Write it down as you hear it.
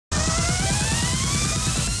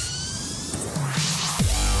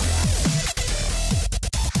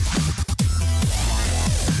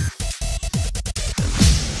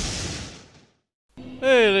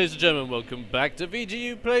ladies and gentlemen, welcome back to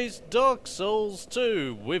VGU Plays Dark Souls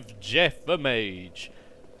 2 with Jeff the Mage.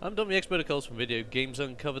 I'm Dom the Expert Calls from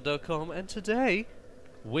VideoGamesUncovered.com, and today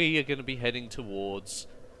we are going to be heading towards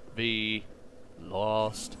the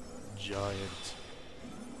last giant.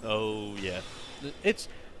 Oh yeah, it's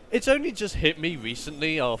only just hit me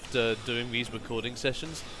recently after doing these recording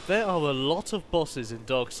sessions. There are a lot of bosses in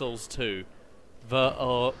Dark Souls 2 that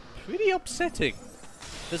are pretty upsetting.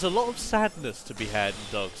 There's a lot of sadness to be had in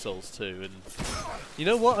Dark Souls 2, and you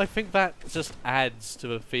know what? I think that just adds to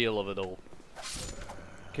the feel of it all.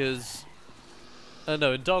 Because, I don't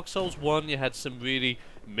know, in Dark Souls 1 you had some really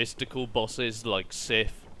mystical bosses like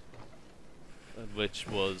Sith, which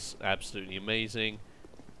was absolutely amazing.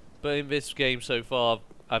 But in this game so far,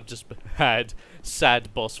 I've just had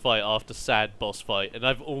sad boss fight after sad boss fight, and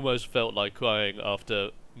I've almost felt like crying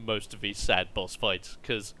after most of these sad boss fights,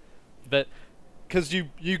 because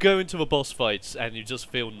you go into the boss fights and you just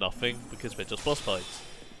feel nothing because they're just boss fights.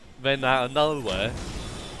 Then out of nowhere,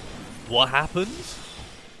 what happens?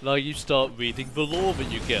 Like, you start reading the lore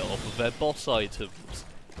that you get off of their boss items,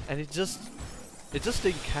 and it just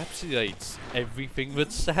encapsulates everything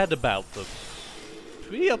that's sad about them.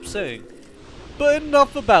 Pretty upsetting. But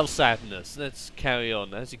enough about sadness. Let's carry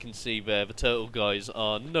on. As you can see there, the turtle guys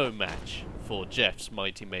are no match for Jeff's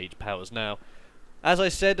mighty mage powers now. As I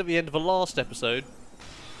said at the end of the last episode,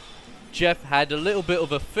 Jeff had a little bit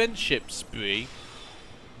of a friendship spree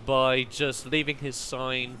by just leaving his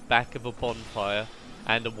sign back of a bonfire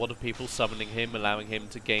and a lot of people summoning him, allowing him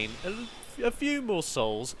to gain a few more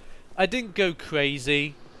souls. I didn't go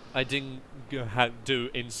crazy. I didn't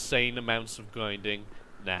do insane amounts of grinding.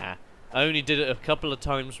 Nah. I only did it a couple of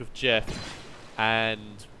times with Jeff,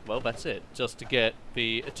 and well, that's it, just to get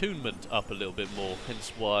the attunement up a little bit more,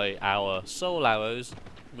 hence why our soul arrows,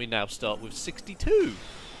 we now start with 62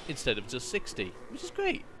 instead of just 60, which is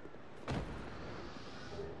great.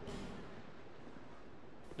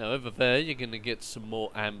 Now over there you're going to get some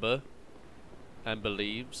more amber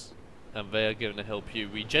leaves, and they're going to help you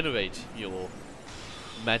regenerate your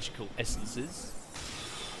magical essences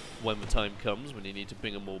when the time comes, when you need to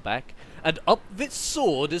bring them all back. And this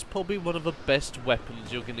sword is probably one of the best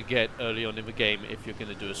weapons you're going to get early on in the game if you're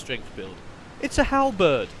going to do a strength build. It's a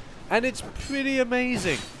halberd, and it's pretty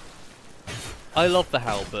amazing. I love the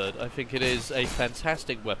halberd. I think it is a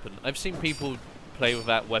fantastic weapon. I've seen people play with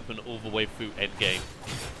that weapon all the way through endgame,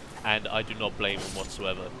 and I do not blame them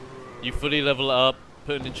whatsoever. You fully level it up,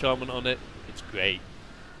 put an enchantment on it, it's great.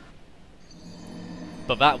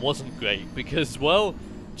 But that wasn't great, because, well,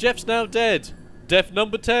 Jeff's now dead. Death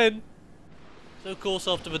number 10. So of course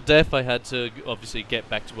after the death I had to obviously get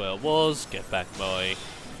back to where I was, get back my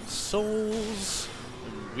souls,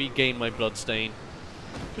 and regain my bloodstain,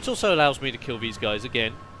 which also allows me to kill these guys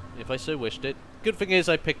again, if I so wished it. Good thing is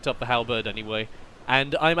I picked up the halberd anyway,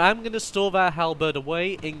 and I am going to store that halberd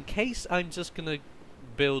away in case I'm just going to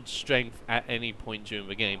build strength at any point during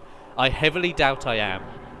the game. I heavily doubt I am,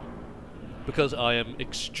 because I am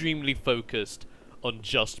extremely focused on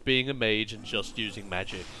just being a mage and just using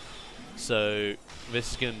magic. So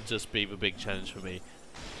this is going to just be the big challenge for me.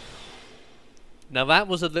 Now that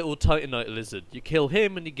was a little Titanite lizard. You kill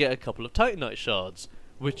him and you get a couple of Titanite shards,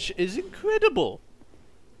 which is incredible.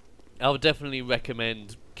 I would definitely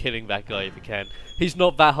recommend killing that guy if you can. He's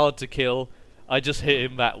not that hard to kill. I just hit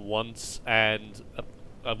him that once, and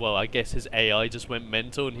well, I guess his AI just went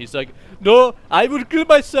mental and he's like, no, I will kill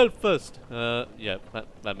myself first. Yeah,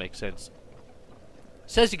 that makes sense.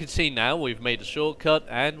 So as you can see now, we've made a shortcut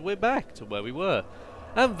and we're back to where we were.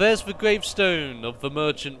 And there's the gravestone of the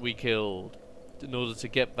merchant we killed in order to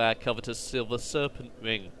get that covetous silver serpent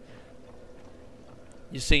ring.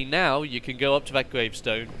 You see now, you can go up to that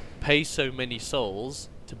gravestone, pay so many souls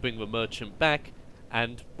to bring the merchant back,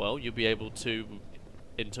 and, well, you'll be able to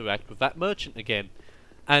interact with that merchant again.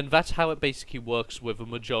 And that's how it basically works with a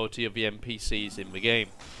majority of the NPCs in the game.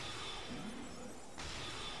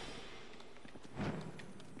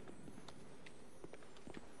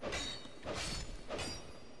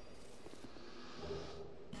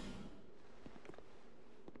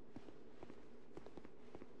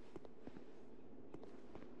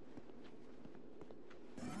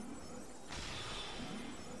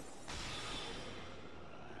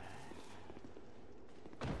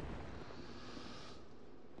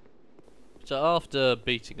 So after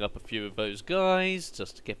beating up a few of those guys,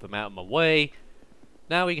 just to get them out of my way,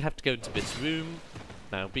 now we have to go into this room.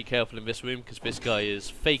 Now be careful in this room because this guy is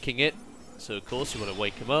faking it. So of course you want to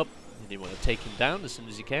wake him up, and you want to take him down as soon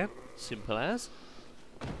as you can. Simple as.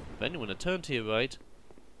 Then you want to turn to your right,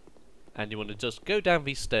 and you want to just go down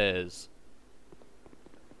these stairs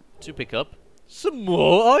to pick up some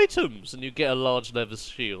more items, and you get a large leather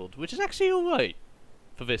shield, which is actually alright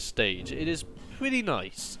for this stage. It is pretty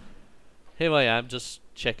nice. Here I am, just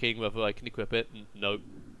checking whether I can equip it. Nope.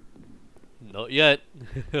 Not yet.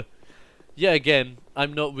 Yet again,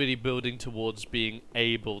 I'm not really building towards being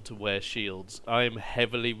able to wear shields. I am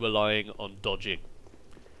heavily relying on dodging.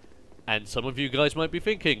 And some of you guys might be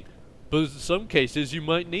thinking, but in some cases you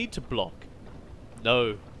might need to block.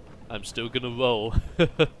 No, I'm still gonna roll.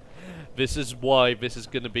 This is why this is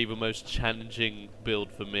gonna be the most challenging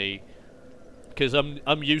build for me. Because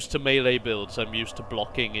I'm used to melee builds, I'm used to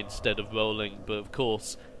blocking instead of rolling, but of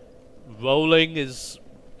course, rolling is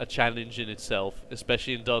a challenge in itself,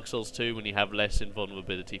 especially in Dark Souls 2 when you have less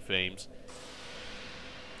invulnerability frames.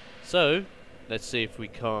 So, let's see if we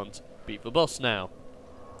can't beat the boss now.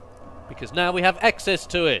 Because now we have access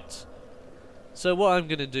to it! So what I'm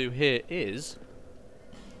going to do here is,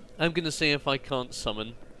 I'm going to see if I can't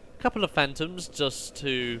summon a couple of phantoms just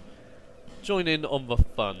to join in on the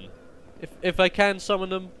fun. If I can summon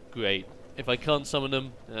them, great. If I can't summon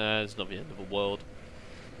them, it's not the end of the world.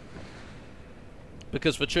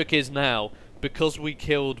 Because the trick is now, because we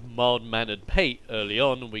killed mild-mannered Pate early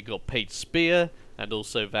on, and we got Pate's spear, and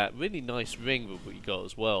also that really nice ring that we got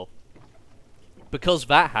as well. Because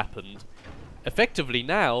that happened, effectively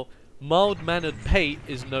now, mild-mannered Pate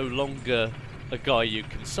is no longer a guy you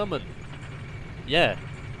can summon. Yeah,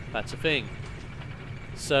 that's a thing.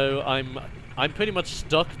 So I'm pretty much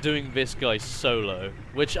stuck doing this guy solo,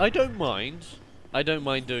 which I don't mind. I don't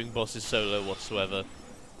mind doing bosses solo whatsoever.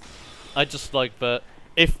 I just like that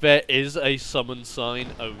if there is a summon sign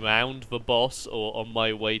around the boss or on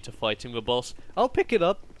my way to fighting the boss, I'll pick it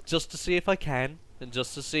up just to see if I can and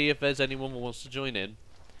just to see if there's anyone who wants to join in.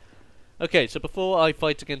 Okay, so before I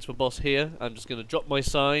fight against the boss here, I'm just going to drop my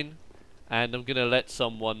sign and I'm going to let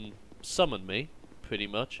someone summon me, pretty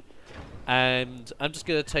much. And I'm just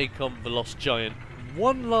going to take on the Lost Giant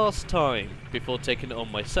one last time before taking it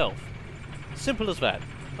on myself. Simple as that.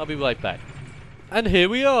 I'll be right back. And here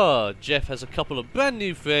we are! Jeff has a couple of brand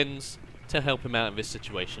new friends to help him out in this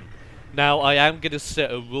situation. Now, I am going to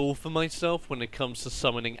set a rule for myself when it comes to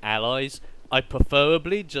summoning allies. I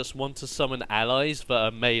preferably just want to summon allies that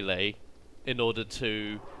are melee in order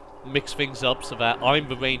to mix things up so that I'm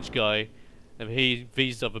the range guy and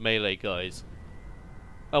these are the melee guys.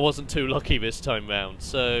 I wasn't too lucky this time round,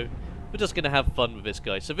 so we're just going to have fun with this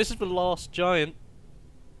guy. So this is the Last Giant,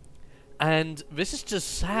 and this is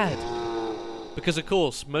just sad. Because of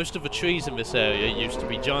course, most of the trees in this area used to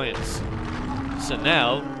be giants. So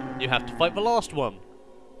now, you have to fight the last one.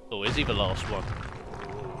 Or is he the last one?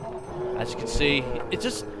 As you can see, it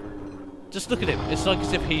just look at him. It's like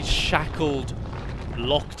as if he's shackled,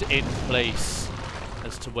 locked in place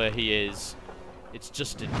as to where he is. It's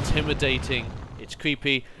just intimidating, it's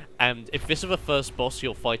creepy, and if this is the first boss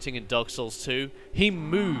you're fighting in Dark Souls 2, he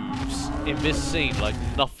moves in this scene like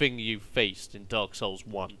nothing you faced in Dark Souls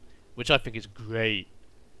 1. Which I think is great.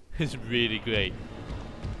 It's really great.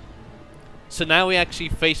 So now we actually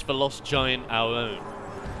face the Lost Giant our own.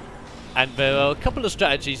 And there are a couple of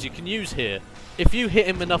strategies you can use here. If you hit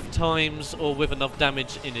him enough times or with enough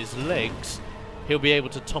damage in his legs, he'll be able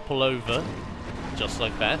to topple over, just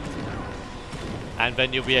like that. And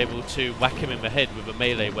then you'll be able to whack him in the head with a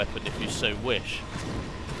melee weapon if you so wish.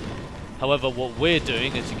 However, what we're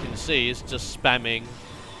doing, as you can see, is just spamming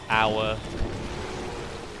our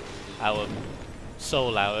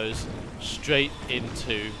soul arrows straight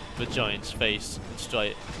into the giant's face and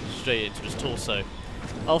straight into his torso.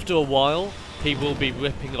 After a while, he will be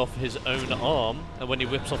ripping off his own arm, and when he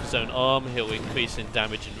rips off his own arm, he'll increase in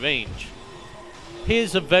damage and range. He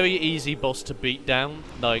is a very easy boss to beat down.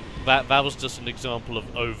 Like, that was just an example of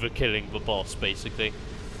overkilling the boss, basically.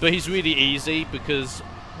 But he's really easy because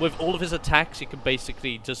with all of his attacks, you can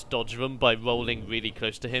basically just dodge them by rolling really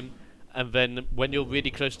close to him. And then when you're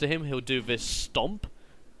really close to him, he'll do this stomp.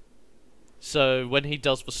 So when he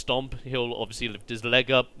does the stomp, he'll obviously lift his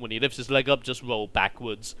leg up. When he lifts his leg up, just roll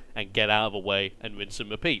backwards and get out of the way and rinse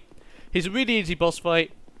and repeat. He's a really easy boss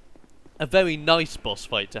fight. A very nice boss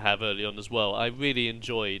fight to have early on as well. I really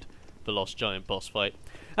enjoyed the Lost Giant boss fight.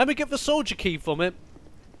 And we get the soldier key from it.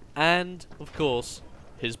 And, of course,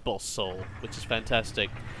 his boss soul, which is fantastic.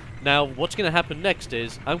 Now, what's going to happen next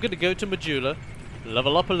is, I'm going to go to Majula,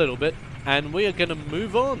 level up a little bit, and we are going to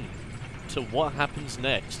move on to what happens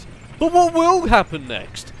next. But what will happen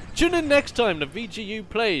next? Tune in next time to VGU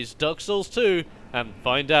Plays Dark Souls 2 and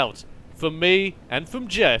find out. From me and from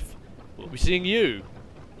Jeff, we'll be seeing you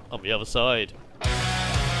on the other side.